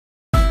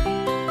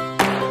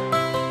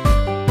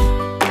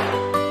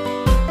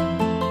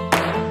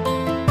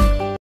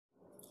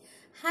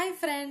Hi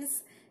friends,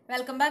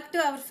 welcome back to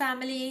our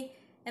family.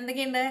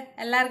 എന്തൊക്കെയുണ്ട്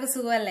എല്ലാവർക്കും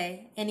സുഖമല്ലേ?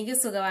 എനിക്ക്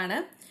സുഖമാണ്.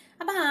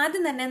 അപ്പോൾ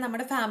ആദ്യം തന്നെ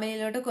നമ്മുടെ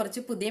ഫാമിലിയിലോട്ട്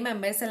കുറച്ച് പുതിയ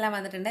മെമ്പേഴ്സ് എല്ലാം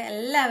വന്നിട്ടുണ്ട്.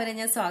 എല്ലാവരെയും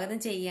ഞാൻ സ്വാഗതം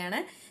ചെയ്യുകയാണ്.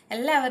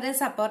 എല്ലാവരുടെയും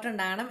സപ്പോർട്ട്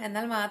ഉണ്ടാകണം,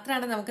 എന്നാൽ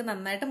മാത്രമാണ് നമുക്ക്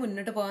നന്നായിട്ട്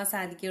മുന്നോട്ട് പോകാൻ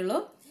സാധിക്കുകയുള്ളൂ.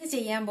 ഇത്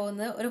ചെയ്യാൻ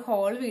പോകുന്നത് ഒരു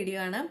ഹോൾ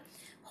വീഡിയോ ആണ്.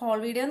 ഹോൾ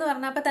വീഡിയോ എന്ന്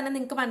പറഞ്ഞപ്പോൾ തന്നെ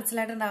നിങ്ങൾക്ക്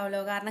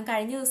മനസ്സിലായിട്ടുണ്ടാവുമല്ലോ. കാരണം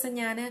കഴിഞ്ഞ ദിവസം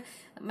ഞാൻ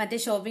മറ്റേ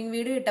ഷോപ്പിംഗ്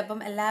വീഡിയോ ഇട്ടപ്പം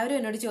എല്ലാവരും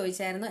എന്നോട്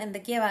ചോദിച്ചായിരുന്നു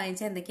എന്തൊക്കെയാണ്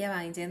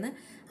വാങ്ങിച്ചതെന്ന്.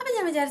 അപ്പം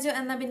ഞാൻ വിചാരിച്ചു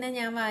എന്നാൽ പിന്നെ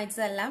ഞാൻ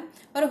വാങ്ങിച്ചതെല്ലാം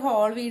ഒരു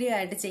ഹോൾ വീഡിയോ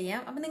ആയിട്ട്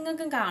ചെയ്യാം. അപ്പം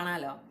നിങ്ങൾക്കും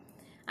കാണാമല്ലോ.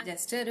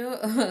 ജസ്റ്റ് ഒരു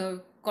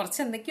കുറച്ച്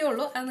എന്തൊക്കെയേ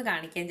ഉള്ളൂ അതൊന്ന്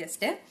കാണിക്കാം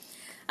ജസ്റ്റ്.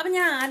 അപ്പം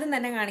ഞാൻ ആദ്യം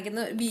തന്നെ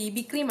കാണിക്കുന്നത് BB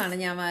ക്രീമാണ്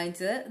ഞാൻ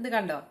വാങ്ങിച്ചത്. ഇത്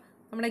കണ്ടോ,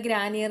 നമ്മുടെ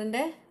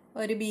ഗ്രാനിയറിൻ്റെ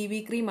ഒരു BB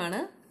ക്രീമാണ്.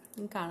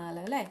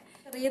 കാണാമല്ലോ അല്ലേ?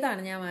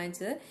 ചെറിയതാണ് ഞാൻ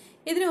വാങ്ങിച്ചത്.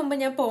 ഇതിനു മുമ്പ്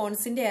ഞാൻ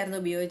പോൺസിൻ്റെ ആയിരുന്നു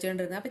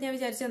ഉപയോഗിച്ചുകൊണ്ടിരുന്നത്. അപ്പം ഞാൻ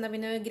വിചാരിച്ചു എന്നാൽ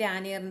പിന്നെ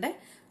ഗ്രാനിയറിൻ്റെ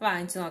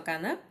വാങ്ങിച്ചു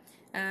നോക്കാമെന്ന്.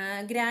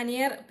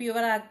 ഗ്രാനിയർ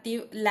പ്യുവർ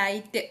ആക്റ്റീവ്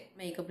ലൈറ്റ്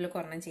മേക്കപ്പിൽ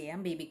കുറഞ്ഞം ചെയ്യാം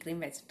BB ക്രീം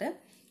വെച്ചിട്ട്.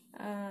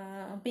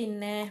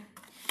 പിന്നെ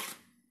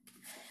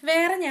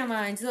വേറെ ഞാൻ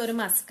വാങ്ങിച്ചത് ഒരു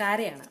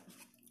മസ്കാരയാണ്.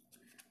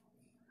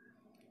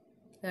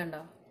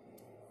 കണ്ടോ,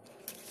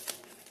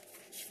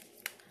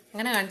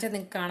 അങ്ങനെ കാണിച്ചാൽ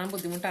നിങ്ങൾക്ക് കാണാൻ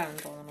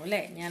ബുദ്ധിമുട്ടാണെന്ന് തോന്നുന്നു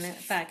അല്ലേ? ഞാൻ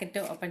പാക്കറ്റ്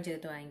ഓപ്പൺ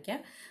ചെയ്തിട്ട്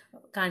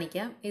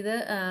കാണിക്കാം. ഇത്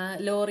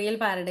ലോറിയൽ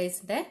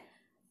പാരഡൈസിൻ്റെ,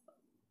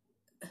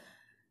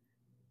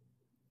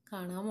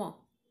 കാണാമോ?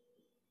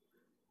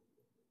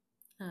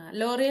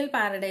 ലോറിയൽ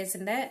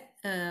പാരഡൈസിൻ്റെ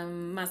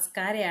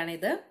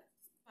മസ്കാരയാണിത്.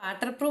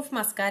 വാട്ടർ പ്രൂഫ്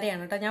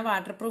മസ്കാരയാണ് കേട്ടോ. ഞാൻ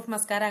വാട്ടർ പ്രൂഫ്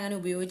മസ്കാര അങ്ങനെ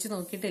ഉപയോഗിച്ച്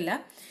നോക്കിയിട്ടില്ല.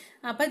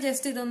 അപ്പം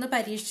ജസ്റ്റ് ഇതൊന്ന്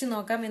പരീക്ഷിച്ച്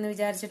നോക്കാം എന്ന്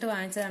വിചാരിച്ചിട്ട്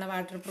വാങ്ങിച്ചതാണ്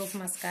വാട്ടർ പ്രൂഫ്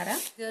മസ്കാര.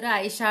 ഇതൊരു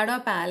ഐഷാഡോ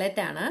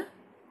പാലറ്റ് ആണ്,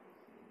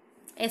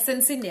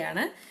 എസൻസിൻ്റെ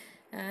ആണ്.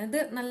 ഇത്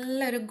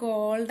നല്ലൊരു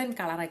ഗോൾഡൻ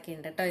കളറൊക്കെ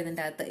ഉണ്ട് കേട്ടോ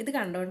ഇതിൻ്റെ അകത്ത്. ഇത്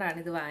കണ്ടുകൊണ്ടാണ്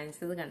ഇത്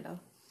വാങ്ങിച്ചത്. കണ്ടോ,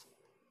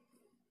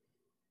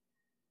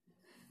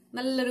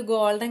 നല്ലൊരു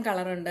ഗോൾഡൻ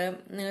കളറുണ്ട്,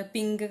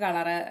 പിങ്ക്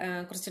കളറ്,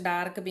 കുറച്ച്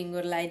ഡാർക്ക് പിങ്ക്,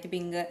 ഒരു ലൈറ്റ്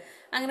പിങ്ക്,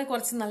 അങ്ങനെ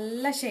കുറച്ച്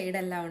നല്ല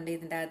ഷെയ്ഡെല്ലാം ഉണ്ട്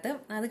ഇതിൻ്റെ അകത്ത്.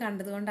 അത്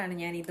കണ്ടതുകൊണ്ടാണ്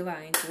ഞാൻ ഇത്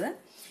വാങ്ങിച്ചത്.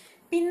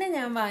 പിന്നെ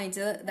ഞാൻ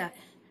വാങ്ങിച്ചത് ഇതാ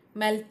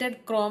മെൽറ്റഡ്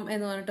ക്രോം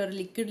എന്ന് പറഞ്ഞിട്ടൊരു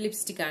ലിക്വിഡ്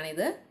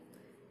ലിപ്സ്റ്റിക്കാണിത്.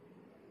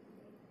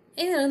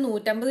 ഇതിന്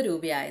 150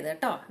 രൂപയായത്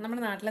കേട്ടോ.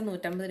 നമ്മുടെ നാട്ടിലെ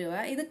 150 രൂപ.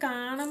 ഇത്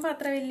കാണുമ്പോൾ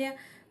അത്ര വലിയ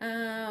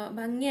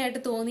ഭംഗിയായിട്ട്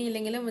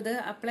തോന്നിയില്ലെങ്കിലും ഇത്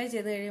അപ്ലൈ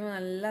ചെയ്ത് കഴിയുമ്പോൾ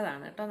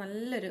നല്ലതാണ് കേട്ടോ.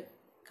 നല്ലൊരു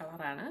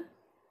കളറാണ്.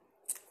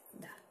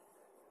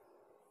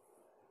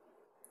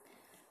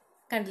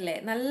 കണ്ടില്ലേ,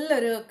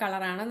 നല്ലൊരു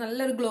കളറാണ്,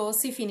 നല്ലൊരു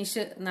ഗ്ലോസി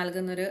ഫിനിഷ്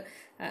നൽകുന്നൊരു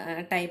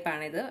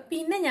ടൈപ്പാണിത്.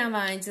 പിന്നെ ഞാൻ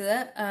വാങ്ങിച്ചത്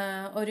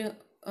ഒരു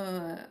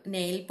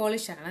നെയിൽ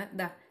പോളിഷാണ്.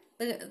 ഇതാ,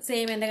 ഇത്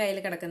സെയിം എൻ്റെ കയ്യിൽ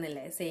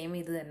കിടക്കുന്നില്ലേ, സെയിം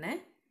ഇത് തന്നെ.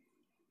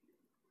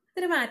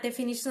 ഇതൊരു മാറ്റെ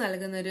ഫിനിഷ്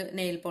നൽകുന്നൊരു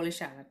നെയിൽ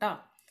പോളിഷാണ് കേട്ടോ.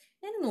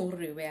 ഇതിന്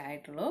 100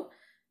 രൂപയായിട്ടുള്ളൂ.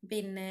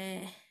 പിന്നെ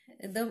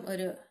ഇത്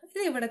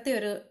ഇവിടുത്തെ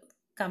ഒരു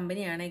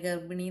കമ്പനിയാണ്,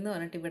 ഗർഭിണി എന്ന്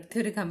പറഞ്ഞിട്ട് ഇവിടുത്തെ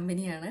ഒരു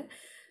കമ്പനിയാണ്.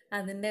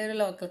 അതിൻ്റെ ഒരു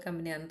ലോക്കൽ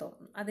കമ്പനിയാണെന്ന്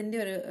തോന്നുന്നു. അതിൻ്റെ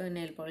ഒരു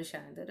നെയിൽ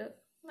പോളിഷാണ്. ഇതൊരു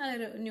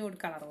നല്ലൊരു ന്യൂഡ്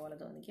കളർ പോലെ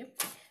തോന്നിക്കും.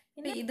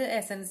 പിന്നെ ഇത്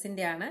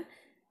എസൻസിൻ്റെ ആണ്.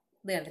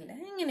 ഇത് കണ്ടില്ലേ,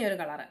 ഇങ്ങനെയൊരു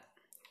കളറ്.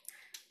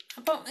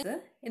 അപ്പം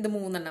ഇത്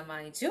 3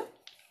 വാങ്ങിച്ചു.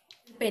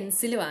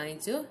 പെൻസിൽ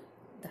വാങ്ങിച്ചു.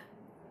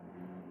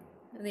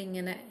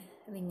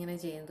 ഇതിങ്ങനെ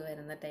ചെയ്യുന്നത്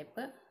വരുന്ന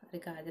ടൈപ്പ് ഒരു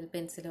കാജൽ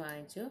പെൻസിൽ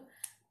വാങ്ങിച്ചു.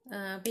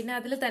 പിന്നെ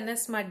അതിൽ തന്നെ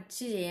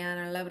സ്മഡ്ജ്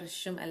ചെയ്യാനുള്ള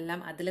ബ്രഷും എല്ലാം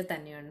അതിൽ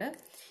തന്നെയുണ്ട്.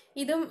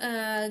 ഇതും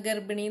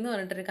ഗർഭിണി എന്ന്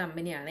പറഞ്ഞിട്ടൊരു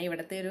കമ്പനിയാണ്,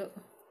 ഇവിടുത്തെ ഒരു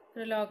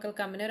ലോക്കൽ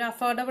കമ്പനി. ഒരു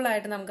അഫോർഡബിൾ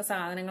ആയിട്ട് നമുക്ക്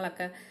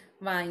സാധനങ്ങളൊക്കെ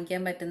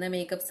വാങ്ങിക്കാൻ പറ്റുന്ന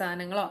മേക്കപ്പ്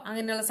സാധനങ്ങളോ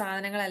അങ്ങനെയുള്ള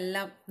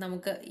സാധനങ്ങളെല്ലാം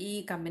നമുക്ക് ഈ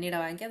കമ്പനിയുടെ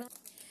വാങ്ങിക്കാം.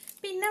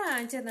 പിന്നെ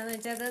വാങ്ങിച്ചതെന്താണെന്ന്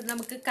വെച്ചാൽ അത്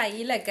നമുക്ക്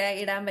കയ്യിലൊക്കെ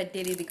ഇടാൻ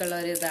പറ്റിയ രീതിക്കുള്ള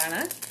ഒരു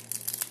ഇതാണ്.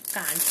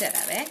 കാണിച്ചു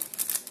തരാവേ,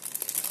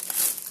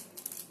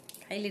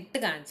 കയ്യിലിട്ട്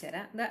കാണിച്ചു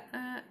തരാം. ഇത്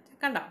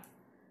കണ്ടോ,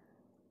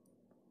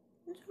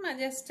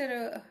 ജസ്റ്റ്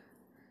ഒരു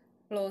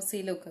ഗ്ലോസി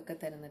ലുക്കൊക്കെ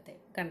തരുന്നിട്ടേ.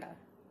 കണ്ടോ,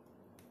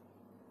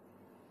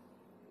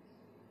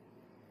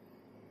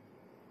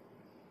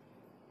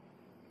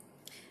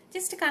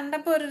 ജസ്റ്റ്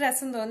കണ്ടപ്പോൾ ഒരു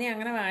രസം തോന്നി,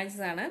 അങ്ങനെ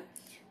വാങ്ങിച്ചതാണ്.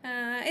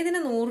 ഇതിന്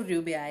 100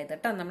 രൂപയായത്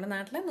കേട്ടോ. നമ്മുടെ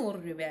നാട്ടിൽ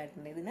 100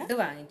 രൂപയായിട്ടുണ്ട് ഇതിന്. ഇത്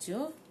വാങ്ങിച്ചു,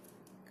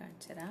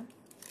 കാണിച്ചു തരാം.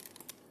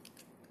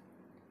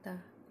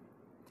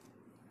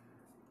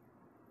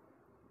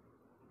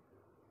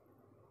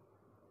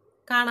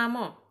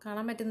 കാണാമോ?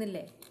 കാണാൻ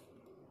പറ്റുന്നില്ലേ?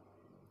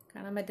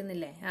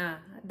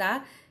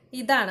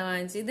 ഇതാണ്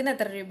വാങ്ങിച്ചത്. ഇതിന്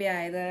എത്ര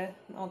രൂപയായത്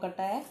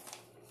നോക്കട്ടെ.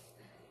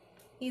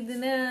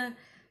 ഇതിന്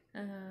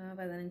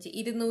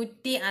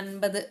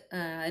 250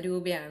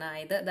 രൂപയാണ്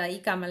ആയത്. ഈ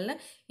കമലിന്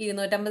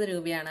 250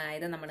 രൂപയാണ്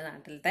ആയത് നമ്മുടെ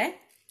നാട്ടിലത്തെ.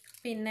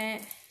 പിന്നെ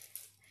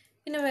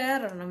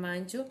വേറൊരെണ്ണം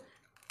വാങ്ങിച്ചു.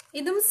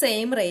 ഇതും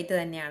സെയിം റേറ്റ്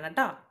തന്നെയാണ്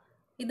കേട്ടോ.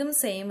 ഇതും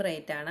സെയിം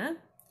റേറ്റ് ആണ്.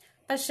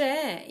 പക്ഷേ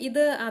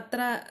ഇത് അത്ര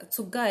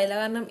സുഖമായില്ല.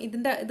 കാരണം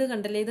ഇത്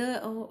കണ്ടില്ലേ, ഇത്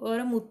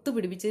ഓരോ മുത്ത്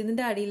പിടിപ്പിച്ച്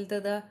ഇതിൻ്റെ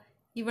അടിയിലത്തേത്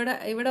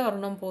ഇവിടെ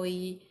ഒരെണ്ണം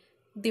പോയി,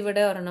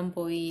 ഇതിവിടെ ഒരെണ്ണം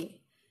പോയി.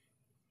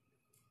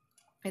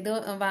 ഇത്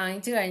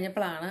വാങ്ങിച്ചു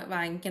കഴിഞ്ഞപ്പോഴാണ്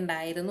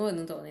വാങ്ങിക്കണ്ടായിരുന്നു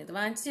എന്ന് തോന്നിയത്.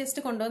 വാങ്ങിച്ച്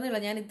ജസ്റ്റ് കൊണ്ടുവന്നില്ല,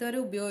 ഞാൻ ഇതുവരെ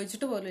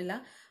ഉപയോഗിച്ചിട്ട് പോലുമില്ല.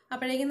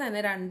 അപ്പോഴേക്കും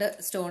തന്നെ 2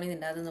 സ്റ്റോൺ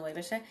ഇതിൻ്റെ അതെന്ന് പോയി.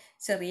 പക്ഷെ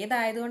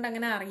ചെറിയതായതുകൊണ്ട്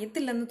അങ്ങനെ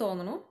അറിയത്തില്ലെന്ന്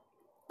തോന്നുന്നു.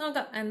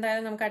 നോക്കാം,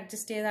 എന്തായാലും നമുക്ക്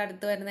അഡ്ജസ്റ്റ് ചെയ്ത്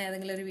അടുത്ത് വരുന്ന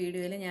ഏതെങ്കിലും ഒരു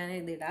വീഡിയോയിൽ ഞാൻ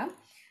ഇതിടാം.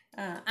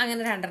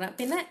 അങ്ങനെ 2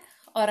 പിന്നെ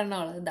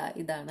ഒരെണ്ണമുള്ളത്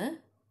ഇതാണ്.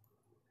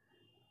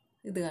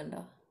 ഇത്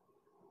കണ്ടോ,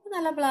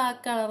 നല്ല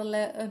ബ്ലാക്ക് കളറിൽ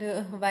ഒരു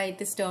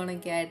വൈറ്റ്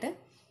സ്റ്റോണൊക്കെ ആയിട്ട്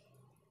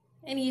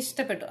എനിക്ക്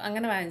ഇഷ്ടപ്പെട്ടു,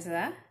 അങ്ങനെ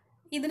വാങ്ങിച്ചതാ.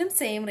 ഇതിനും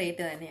സെയിം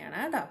റേറ്റ് തന്നെയാണ്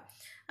കേട്ടോ.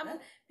 അപ്പം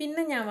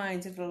പിന്നെ ഞാൻ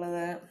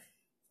വാങ്ങിച്ചിട്ടുള്ളത്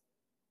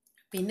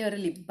പിന്നെ ഒരു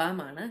ലിപ്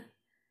ബാമാണ്.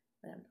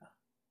 കണ്ടോ,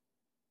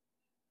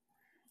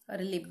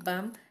 ഒരു ലിപ്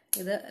ബാം.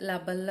 ഇത്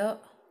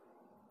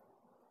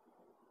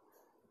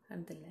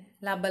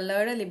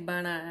ലബല്ലോയുടെ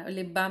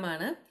ലിപ്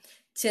ബാമാണ്.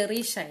 ചെറി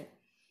ഷൈൻ.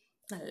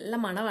 നല്ല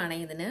മണമാണ്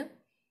ഇതിന്,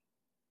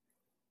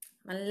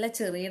 നല്ല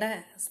ചെറിയുടെ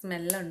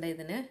സ്മെല്ലുണ്ട്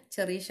ഇതിന്.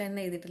 ചെറി ഷൈൻ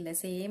എഴുതിയിട്ടില്ലേ,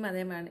 സെയിം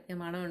അതേ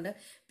മണമുണ്ട്.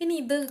 പിന്നെ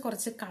ഇത്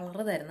കുറച്ച് കളർ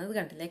തരുന്നത്, ഇത്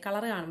കണ്ടില്ലേ,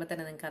 കളർ കാണുമ്പോൾ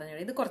തന്നെ നിങ്ങൾക്ക്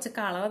അറിഞ്ഞോളൂ, ഇത് കുറച്ച്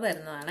കളർ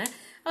തരുന്നതാണ്.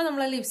 അപ്പോൾ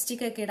നമ്മൾ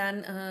ലിപ്സ്റ്റിക് ഒക്കെ ഇടാൻ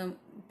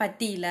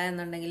പറ്റിയില്ല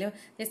എന്നുണ്ടെങ്കിലും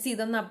ജസ്റ്റ്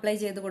ഇതൊന്ന് അപ്ലൈ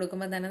ചെയ്ത്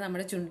കൊടുക്കുമ്പോൾ തന്നെ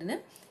നമ്മുടെ ചുണ്ടിന്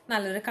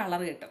നല്ലൊരു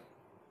കളർ കിട്ടും.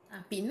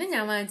 പിന്നെ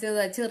ഞാൻ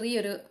വാങ്ങിച്ചത്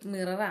ചെറിയൊരു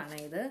മിററാണ്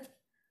ഇത്.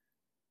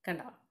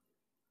 കണ്ടോ,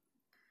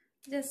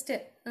 ജസ്റ്റ്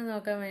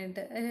നോക്കാൻ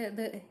വേണ്ടിയിട്ട്.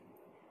 ഇത്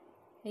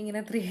ഇങ്ങനെ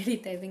 3D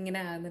ടൈപ്പ് ഇങ്ങനെ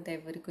ആകുന്ന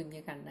ടൈപ്പ് ഒരു കുഞ്ഞ്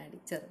കണ്ണാടി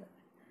ചെറുത്,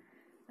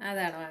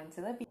 അതാണ്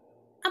വാങ്ങിച്ചത്.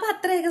 അപ്പം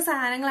അത്രയൊക്കെ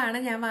സാധനങ്ങളാണ്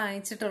ഞാൻ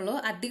വാങ്ങിച്ചിട്ടുള്ളൂ.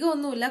 അധികം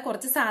ഒന്നുമില്ല,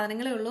 കുറച്ച്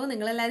സാധനങ്ങളേ ഉള്ളൂ.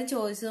 നിങ്ങളെല്ലാവരും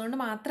ചോദിച്ചതുകൊണ്ട്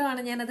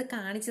മാത്രമാണ് ഞാനത്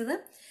കാണിച്ചത്.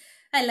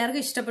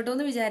 എല്ലാവർക്കും ഇഷ്ടപ്പെട്ടു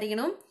എന്ന്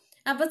വിചാരിക്കണം.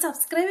 അപ്പോൾ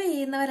സബ്സ്ക്രൈബ്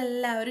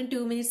ചെയ്യുന്നവരെല്ലാവരും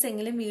 2 മിനിറ്റ്സ്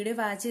എങ്കിലും വീഡിയോ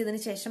വാച്ച്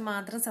ചെയ്തതിന് ശേഷം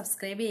മാത്രം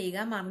സബ്സ്ക്രൈബ്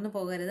ചെയ്യുക, മറന്നു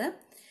പോകരുത്.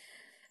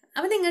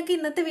 അപ്പം നിങ്ങൾക്ക്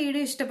ഇന്നത്തെ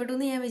വീഡിയോ ഇഷ്ടപ്പെട്ടു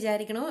എന്ന് ഞാൻ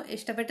വിചാരിക്കണു.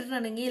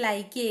 ഇഷ്ടപ്പെട്ടിട്ടുണ്ടെങ്കിൽ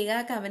ലൈക്ക് ചെയ്യുക,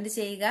 കമൻറ്റ്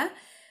ചെയ്യുക.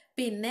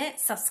 പിന്നെ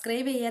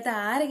സബ്സ്ക്രൈബ് ചെയ്യാത്ത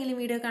ആരെങ്കിലും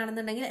വീഡിയോ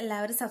കാണുന്നുണ്ടെങ്കിൽ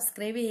എല്ലാവരും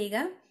സബ്സ്ക്രൈബ് ചെയ്യുക.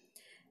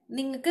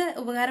 നിങ്ങൾക്ക്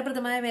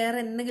ഉപകാരപ്രദമായ വേറെ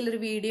എന്തെങ്കിലും ഒരു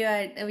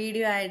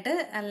വീഡിയോ ആയിട്ട്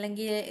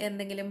അല്ലെങ്കിൽ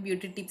എന്തെങ്കിലും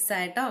ബ്യൂട്ടി ടിപ്സ്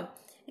ആയിട്ടോ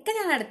ഒക്കെ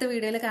ഞാൻ അടുത്ത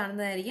വീഡിയോയിൽ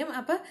കാണുന്നതായിരിക്കും.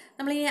 അപ്പോൾ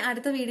നമ്മൾ ഈ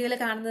അടുത്ത വീഡിയോയിൽ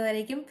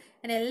കാണുന്നതായിരിക്കും.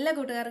 എൻ്റെ എല്ലാ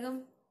കൂട്ടുകാർക്കും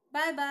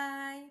ബൈ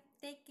ബൈ,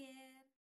 ടേക്ക് കെയർ.